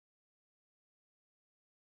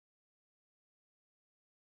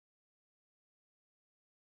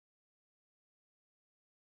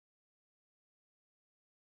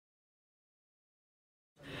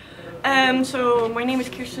So my name is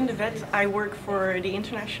Kirsten De Vette. I work for the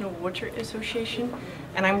International Water Association,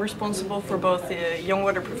 and I'm responsible for both the young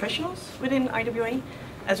water professionals within IWA,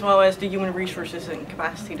 as well as the Human Resources and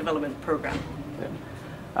Capacity Development Program.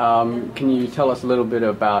 Can you tell us a little bit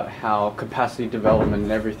about how capacity development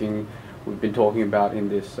and everything we've been talking about in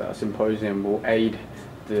this symposium will aid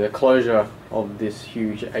the closure of this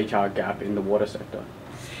huge HR gap in the water sector?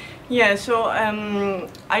 Yeah, so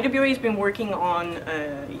IWA has been working on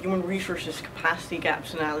human resources capacity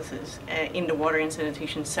gaps analysis in the water and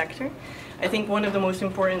sanitation sector. I think one of the most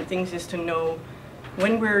important things is to know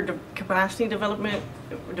when we're capacity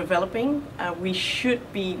developing, we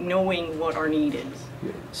should be knowing what our need is.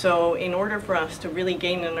 Yeah. So in order for us to really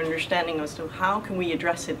gain an understanding as to how can we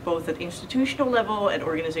address it both at institutional level, at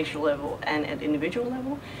organizational level, and at individual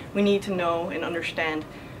level, we need to know and understand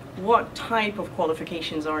what type of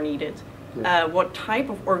qualifications are needed, what type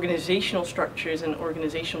of organizational structures and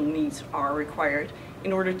organizational needs are required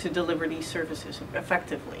in order to deliver these services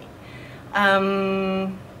effectively.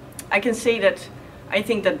 I can say that I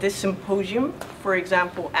think that this symposium, for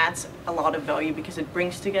example, adds a lot of value because it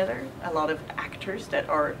brings together a lot of actors that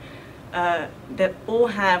are that all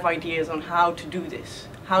have ideas on how to do this,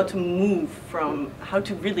 how to move from, how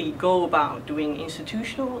to really go about doing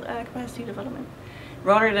institutional capacity development.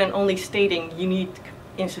 Rather than only stating you need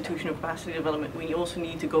institutional capacity development, we also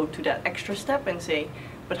need to go to that extra step and say,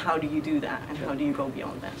 but how do you do that and how do you go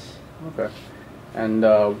beyond this? Okay. And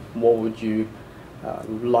what would you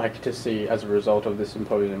like to see as a result of this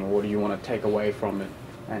symposium, or what do you want to take away from it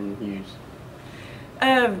and use?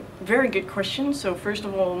 Very good question. So first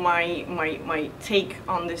of all, my take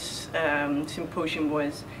on this symposium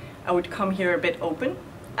was I would come here a bit open.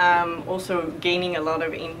 Also gaining a lot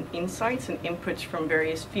of insights and inputs from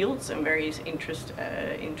various fields and various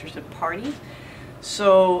interested parties.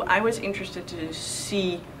 So I was interested to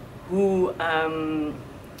see who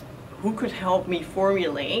could help me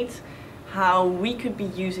formulate how we could be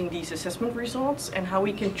using these assessment results and how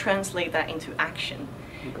we can translate that into action.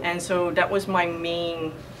 Okay. And so that was my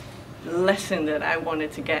main lesson that I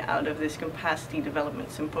wanted to get out of this capacity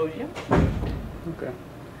development symposium. Okay.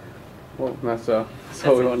 Well, that's all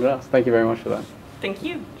we wanted to ask. Thank you very much for that. Thank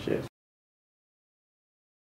you. Cheers.